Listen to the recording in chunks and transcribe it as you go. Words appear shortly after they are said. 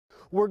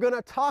we're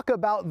gonna talk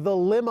about the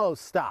limo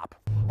stop.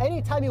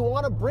 Anytime you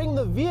wanna bring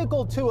the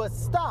vehicle to a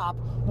stop,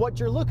 what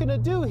you're looking to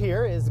do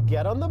here is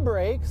get on the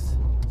brakes,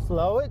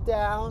 slow it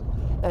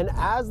down, and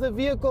as the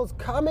vehicle's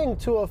coming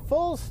to a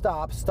full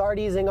stop, start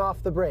easing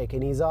off the brake,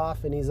 and ease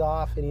off, and ease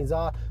off, and ease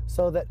off,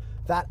 so that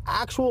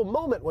actual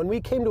moment when we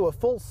came to a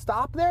full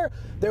stop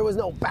there was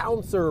no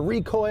bounce or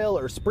recoil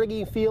or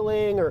springy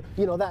feeling or,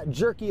 that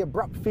jerky,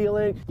 abrupt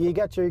feeling. You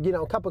get your,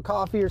 cup of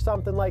coffee or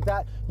something like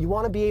that. You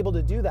want to be able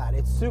to do that.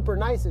 It's super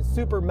nice. It's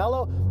super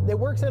mellow. It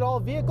works in all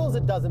vehicles.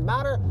 It doesn't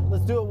matter.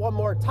 Let's do it one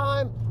more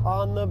time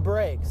on the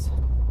brakes.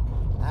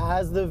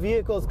 As the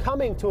vehicle's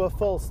coming to a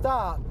full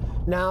stop,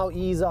 now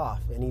ease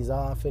off, and ease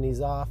off, and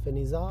ease off, and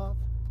ease off.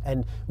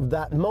 And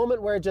that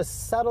moment where it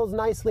just settles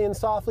nicely and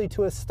softly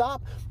to a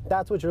stop,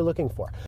 that's what you're looking for.